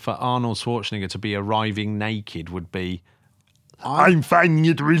annoying thing for Arnold Schwarzenegger to be arriving naked would be, I'm finding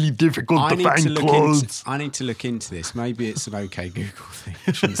it really difficult to find clothes. I need to look into this. Maybe it's an OK Google thing.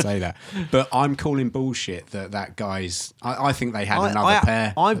 I shouldn't say that. But I'm calling bullshit that guy's... I think they had another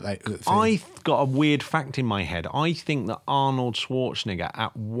pair. I've got a weird fact in my head. I think that Arnold Schwarzenegger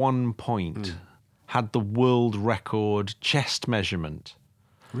at one point had the world record chest measurement.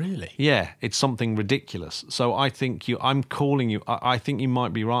 Really? Yeah, it's something ridiculous. So I think I'm calling you. I think you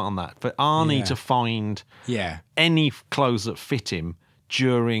might be right on that. For Arnie to find any clothes that fit him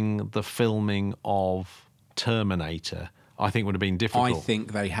during the filming of Terminator, I think would have been difficult. I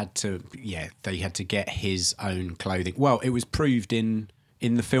think they had to get his own clothing. Well, it was proved in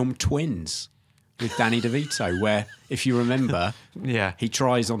the film Twins with Danny DeVito, where, if you remember, he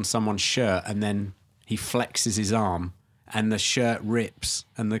tries on someone's shirt and then he flexes his arm. And the shirt rips,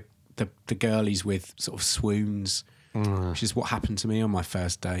 and the girl he's with sort of swoons, which is what happened to me on my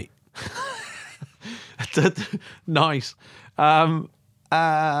first date. Nice. So,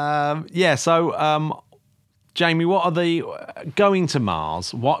 Jamie, what are the... Going to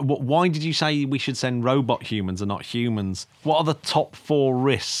Mars, why did you say we should send robot humans and not humans? What are the top 4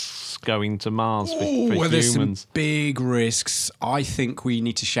 risks going to Mars for humans? There's some big risks. I think we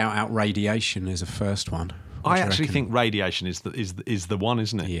need to shout out radiation as a first one. I actually think radiation is the one,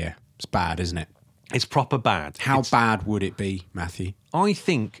 isn't it? Yeah, it's bad, isn't it? It's proper bad. How bad would it be, Matthew? I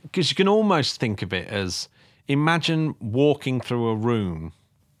think, because you can almost think of it as, imagine walking through a room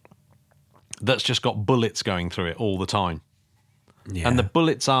that's just got bullets going through it all the time. Yeah. And the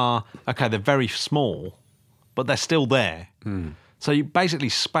bullets are, they're very small, but they're still there. So basically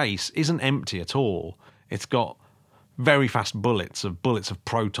space isn't empty at all. It's got very fast bullets of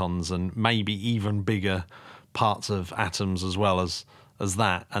protons and maybe even bigger parts of atoms as well as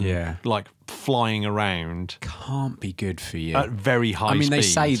that, and like flying around. Can't be good for you at very high speeds. They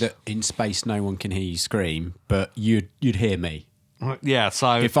say that in space no one can hear you scream, but you'd hear me. Yeah,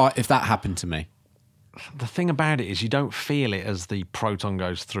 so if that happened to me. The thing about it is you don't feel it as the proton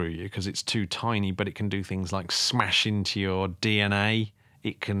goes through you because it's too tiny, but it can do things like smash into your DNA.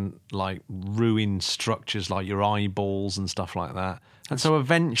 It can like ruin structures like your eyeballs and stuff like that. And so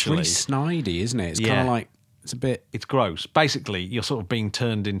eventually... It's really snidey, isn't it? It's kind of like... It's gross. Basically, you're sort of being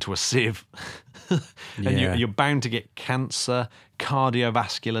turned into a sieve. And you're bound to get cancer,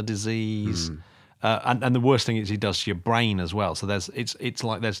 cardiovascular disease. And the worst thing is he does to your brain as well. So it's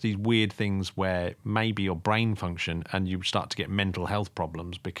like there's these weird things where maybe your brain function and you start to get mental health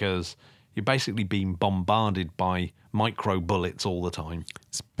problems because you're basically being bombarded by micro bullets all the time.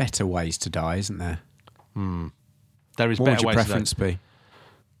 There's better ways to die, isn't there? There is what better would your ways preference to die.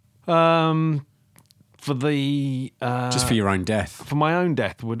 be? For the... just for your own death. For my own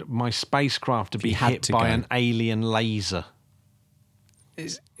death, would my spacecraft to be hit by an alien laser?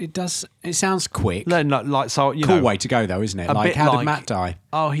 It does. It sounds quick. No, like so. Cool way to go, though, isn't it? Like, how did Matt die?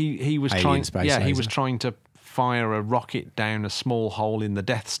 Oh, he was alien trying. Yeah, he was trying to fire a rocket down a small hole in the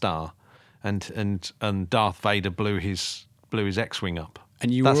Death Star, and Darth Vader blew his X-wing up.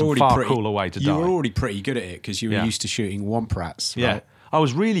 And you That's were already a far cooler way to die. You were already pretty good at it because you were used to shooting womp rats. Right? Yeah, I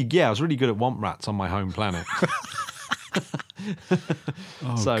was really good at womp rats on my home planet.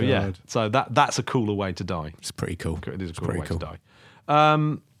 God. So that's a cooler way to die. It's pretty cool. It is a cooler way to die.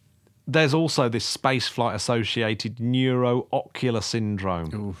 There's also this spaceflight associated neuroocular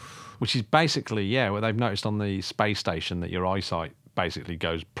syndrome, which is basically where they've noticed on the space station that your eyesight basically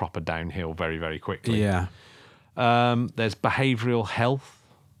goes proper downhill very, very quickly. Yeah. There's behavioural health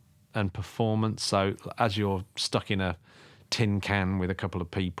and performance. So as you're stuck in a tin can with a couple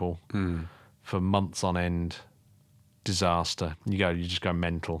of people for months on end, disaster. You just go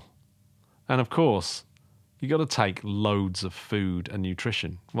mental. And of course, you got to take loads of food and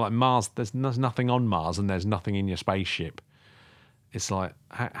nutrition. Like Mars, there's nothing on Mars and there's nothing in your spaceship. It's like,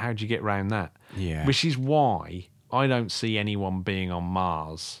 how do you get around that? Yeah. Which is why I don't see anyone being on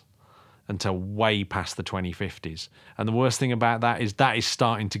Mars until way past the 2050s. And the worst thing about that is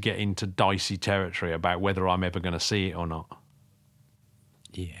starting to get into dicey territory about whether I'm ever going to see it or not.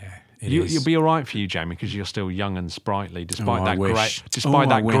 Yeah. You'll be all right for you, Jamie, because you're still young and sprightly, despite that wish.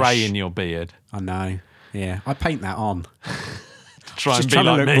 grey in your beard. I know. Yeah, I paint that on. Trying to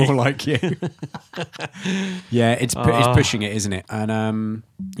like look me. more like you. Yeah, it's pushing it, isn't it? And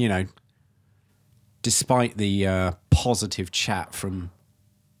despite the positive chat from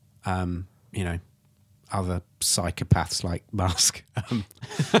other psychopaths like Musk.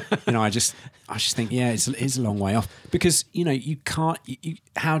 I just think, it's a long way off, because you can't.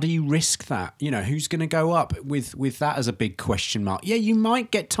 How do you risk that? Who's going to go up with that as a big question mark? Yeah, you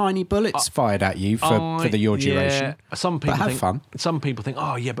might get tiny bullets fired at you for your duration. Yeah. Some people have think, fun. Some people think,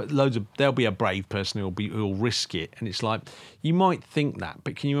 but there'll be a brave person who'll risk it, and it's like, you might think that,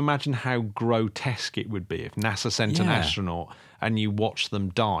 but can you imagine how grotesque it would be if NASA sent an astronaut and you watch them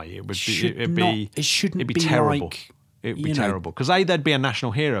die? It would be. It shouldn't be terrible. like, it'd be terrible, because they'd be a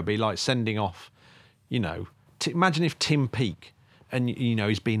national hero. It'd be like sending off, imagine if Tim Peake, and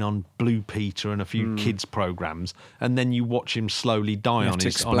he's been on Blue Peter and a few kids programs, and then you watch him slowly die You have to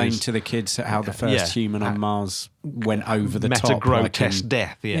explain to the kids how the first human on Mars went over the met top. a grotesque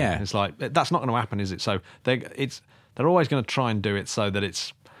death. Yeah. It's like, that's not going to happen, is it? So they're always going to try and do it so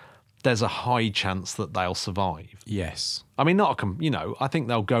that there's a high chance that they'll survive. Yes. I mean, I think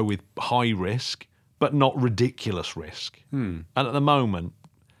they'll go with high risk, but not ridiculous risk. And at the moment,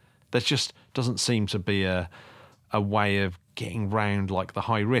 there just doesn't seem to be a way of getting round like the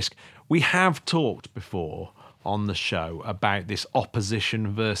high risk. We have talked before on the show about this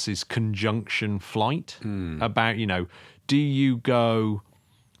opposition versus conjunction flight, about, do you go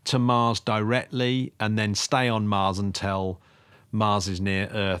to Mars directly and then stay on Mars until Mars is near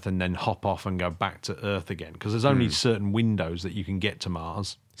Earth and then hop off and go back to Earth again? Because there's only certain windows that you can get to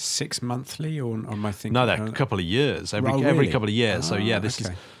Mars. 6 monthly, or am I thinking? No, they're a couple of years. Every couple of years. So this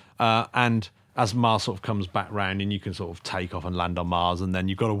is, and as Mars sort of comes back round, and you can sort of take off and land on Mars, and then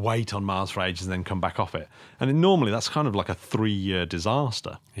you've got to wait on Mars for ages and then come back off it. And normally that's kind of like a 3-year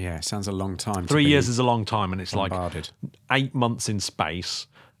disaster. Yeah, it sounds a long time. 3 years is a long time, and it's bombarded. like 8 months in space,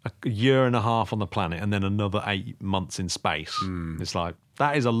 a year and a half on the planet, and then another 8 months in space. It's like,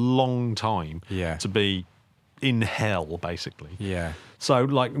 that is a long time to be in hell, basically. Yeah. So,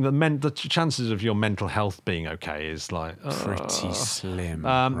 like, the chances of your mental health being okay is like pretty slim.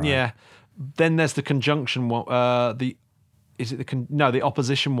 Right. Yeah. Then there's the conjunction one. The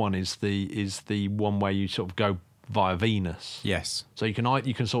opposition one is the one where you sort of go via Venus. Yes. So you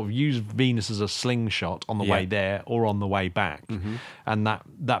can sort of use Venus as a slingshot on the way there or on the way back, and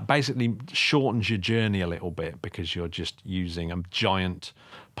that basically shortens your journey a little bit, because you're just using a giant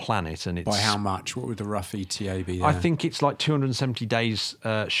planet, and it's by how much? What would the rough ETA be there? I think it's like 270 days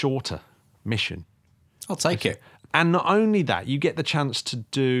shorter mission. I'll take it. And not only that, you get the chance to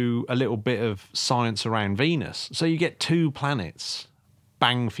do a little bit of science around Venus. So you get 2 planets,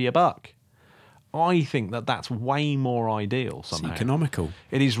 bang for your buck. I think that's way more ideal somehow. It's economical.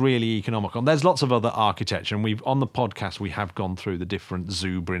 It is really economical. And there's lots of other architecture, and on the podcast we have gone through the different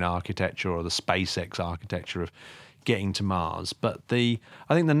Zubrin architecture or the SpaceX architecture of getting to Mars. But I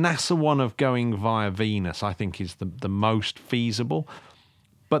think the NASA one of going via Venus, I think, is the most feasible.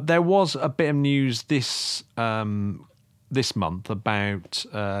 But there was a bit of news this month about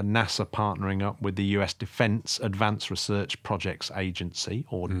NASA partnering up with the US Defense Advanced Research Projects Agency,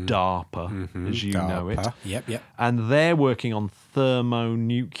 or DARPA, as you know it. Yep. And they're working on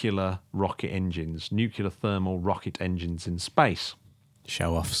thermonuclear rocket engines, nuclear thermal rocket engines in space.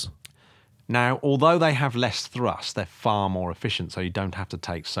 Show-offs. Now, although they have less thrust, they're far more efficient, so you don't have to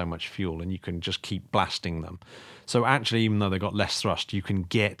take so much fuel, and you can just keep blasting them. So actually, even though they've got less thrust,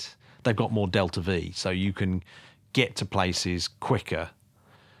 they've got more delta V, so you can get to places quicker,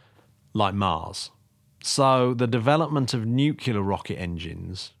 like Mars. So the development of nuclear rocket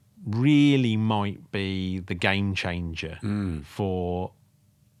engines really might be the game changer for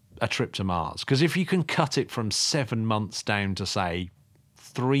a trip to Mars. Because if you can cut it from 7 months down to, say,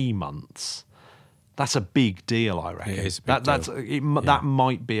 3 months, that's a big deal, I reckon. It is a big deal. That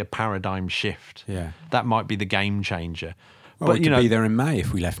might be a paradigm shift. Yeah. That might be the game changer. Well, we could be there in May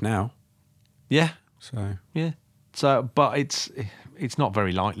if we left now. Yeah. So. Yeah. So, but it's not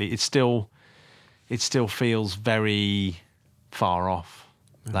very likely. It still feels very far off.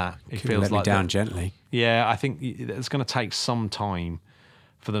 That it feels let like me down gently. Yeah, I think it's going to take some time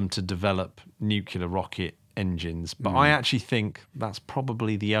for them to develop nuclear rocket engines. But I actually think that's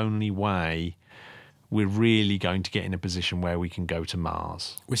probably the only way we're really going to get in a position where we can go to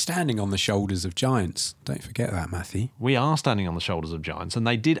Mars. We're standing on the shoulders of giants. Don't forget that, Matthew. We are standing on the shoulders of giants. And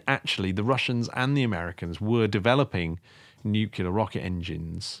they did actually, the Russians and the Americans were developing nuclear rocket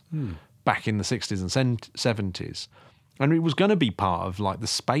engines back in the 60s and 70s. And it was going to be part of like the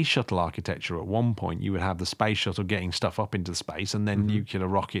space shuttle architecture at one point. You would have the space shuttle getting stuff up into space, and then nuclear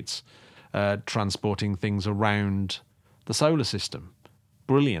rockets transporting things around the solar system.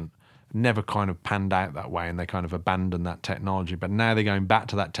 Brilliant. Never kind of panned out that way, and they kind of abandoned that technology. But now they're going back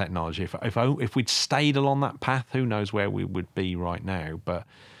to that technology. If we'd stayed along that path, who knows where we would be right now. But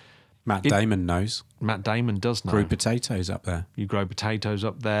Matt Damon knows. Matt Damon does know. Grew potatoes up there. You grow potatoes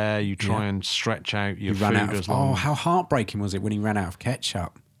up there. You try and stretch out your He ran food out as of, long. how heartbreaking was it when he ran out of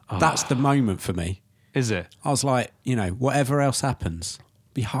ketchup? That's the moment for me. Is it? I was like, whatever else happens,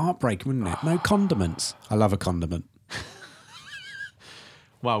 be heartbreaking, wouldn't it? No condiments. I love a condiment.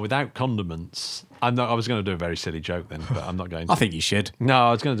 Well, without condiments, I was going to do a very silly joke then, but I'm not going to. I think you should. No,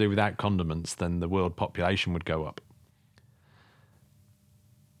 I was going to do without condiments, then the world population would go up.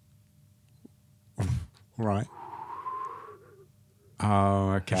 Right.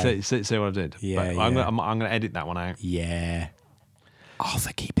 Oh, okay. See what I did? Yeah, But yeah. I'm going to edit that one out. Yeah.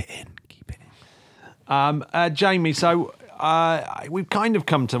 Arthur, keep it in. Keep it in. Jamie, so we've kind of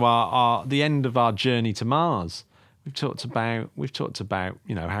come to the end of our journey to Mars. We've talked about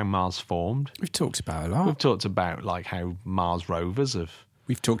how Mars formed. We've talked about a lot. We've talked about like how Mars rovers have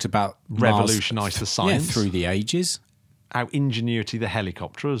We've talked about revolutionised the science. through the ages. How Ingenuity, the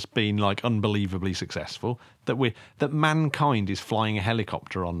helicopter, has been like unbelievably successful. That mankind is flying a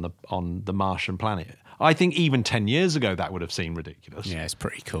helicopter on the Martian planet. I think even 10 years ago that would have seemed ridiculous. Yeah, it's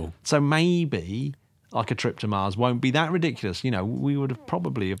pretty cool. So maybe like a trip to Mars won't be that ridiculous. We would have I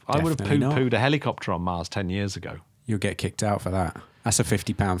would have Definitely not. poo-pooed a helicopter on Mars 10 years ago. You'll get kicked out for that. That's a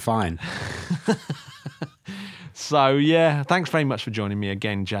 £50 fine. So, yeah, thanks very much for joining me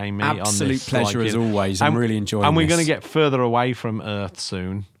again, Jamie. Absolute on this, pleasure as always. I'm really enjoying And we're this. going to get further away from Earth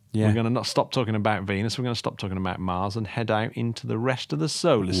soon. Yeah. We're going to not stop talking about Venus. We're going to stop talking about Mars and head out into the rest of the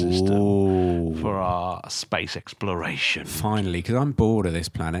solar system Ooh. for our space exploration. Finally, because I'm bored of this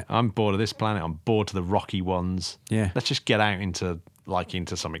planet. I'm bored of this planet. I'm bored of the rocky ones. Yeah. Let's just get out into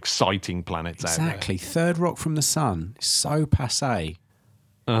some exciting planets out there. Exactly. Third rock from the sun. So passé.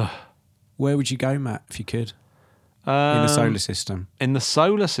 Where would you go, Matt, if you could? In the solar system. In the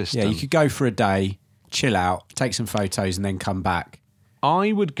solar system? Yeah, you could go for a day, chill out, take some photos, and then come back.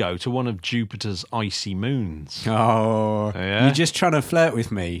 I would go to one of Jupiter's icy moons. Oh, Yeah? you're just trying to flirt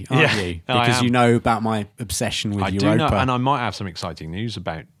with me, aren't Yeah, you? I Because am. you know about my obsession with I Europa. do know, and I might have some exciting news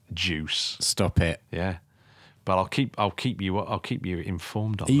about Juice. Stop it. Yeah, but I'll keep you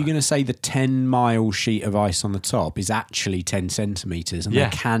informed on. Are you that. going to say the 10-mile sheet of ice on the top is actually 10 centimetres and Yeah.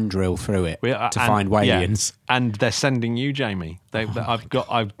 they can drill through it We- to and- find waliens? yeah. And they're sending you, Jamie. I've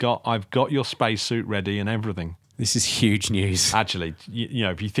got your spacesuit ready and everything. This is huge news. Actually,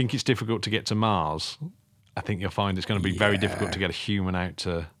 if you think it's difficult to get to Mars, I think you'll find it's going to be very difficult to get a human out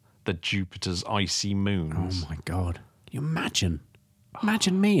to the Jupiter's icy moons. Oh my God. Can you imagine?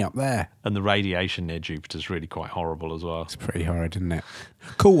 Imagine me up there. And the radiation near Jupiter's really quite horrible as well. It's pretty horrid, isn't it?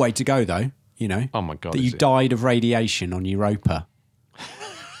 Cool way to go, though, Oh my God, that is you it? died of radiation on Europa.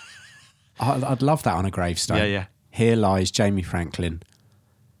 I'd love that on a gravestone. Yeah, yeah. Here lies Jamie Franklin,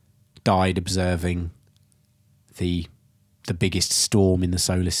 died observing the biggest storm in the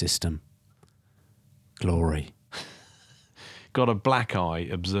solar system. Glory. Got a black eye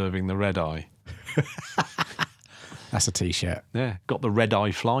observing the red eye. That's a T-shirt. Yeah, got the red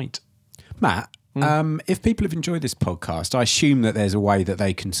eye flight. Matt, if people have enjoyed this podcast, I assume that there's a way that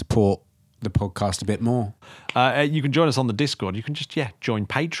they can support the podcast a bit more. You can join us on the Discord. You can just join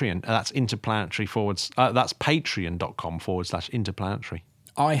Patreon. That's interplanetary that's patreon.com/interplanetary.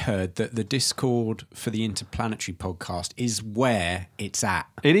 I heard that the Discord for the Interplanetary podcast is where it's at.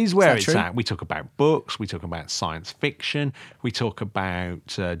 It is where that it's true? at. We talk about books, we talk about science fiction, we talk about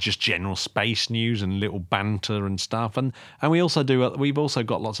just general space news and little banter and stuff. And we've also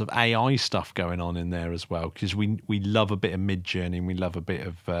got lots of AI stuff going on in there as well, because we love a bit of Midjourney and we love a bit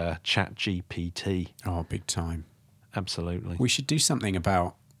of ChatGPT. Oh, big time. Absolutely. We should do something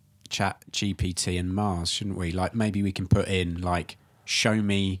about ChatGPT and Mars, shouldn't we? Like maybe we can put in like, show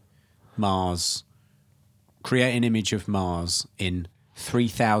me Mars, create an image of Mars in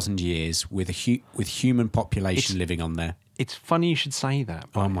 3,000 years with human population living on there. It's funny you should say that.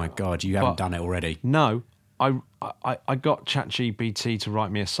 Oh my God, you haven't done it already. No, I got ChatGPT to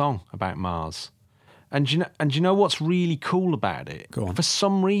write me a song about Mars. And do you know what's really cool about it? Go on. For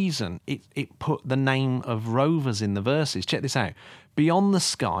some reason, it put the name of rovers in the verses. Check this out. Beyond the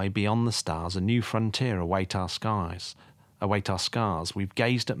sky, beyond the stars, a new frontier await our scars. We've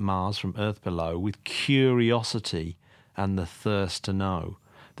gazed at Mars from Earth below with curiosity and the thirst to know.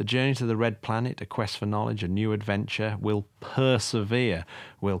 The journey to the red planet, a quest for knowledge, a new adventure. We'll persevere.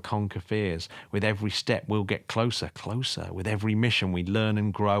 We'll conquer fears. With every step, we'll get closer. With every mission, we learn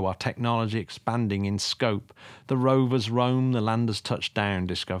and grow. Our technology expanding in scope. The rovers roam, the landers touch down,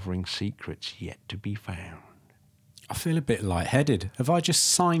 discovering secrets yet to be found. I feel a bit lightheaded. Have I just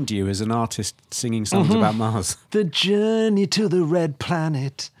signed you as an artist singing songs about Mars? The journey to the red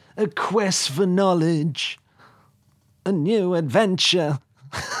planet, a quest for knowledge, a new adventure.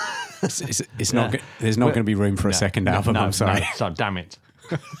 It's not. There's not going to be room for a second album. I'm sorry. So damn it.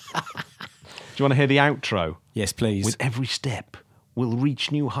 Do you want to hear the outro? Yes, please. With every step, we'll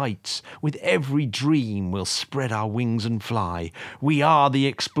reach new heights. With every dream, we'll spread our wings and fly. We are the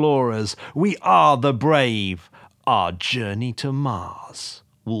explorers. We are the brave. Our journey to Mars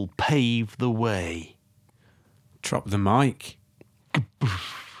will pave the way. Drop the mic.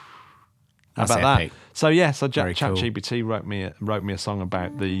 How That's about epic. that? So Very cool. ChatGPT wrote me a song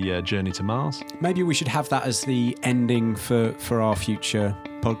about the journey to Mars. Maybe we should have that as the ending for our future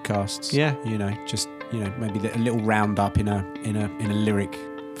podcasts. Yeah. Just maybe a little roundup in a lyric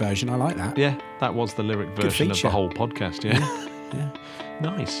version. I like that. Yeah, that was the lyric version of feature. the whole podcast. Yeah, Yeah.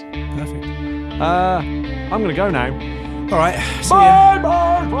 nice. Perfect. I'm gonna go now. All right. See ya.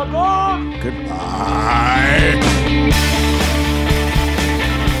 Bye. Goodbye.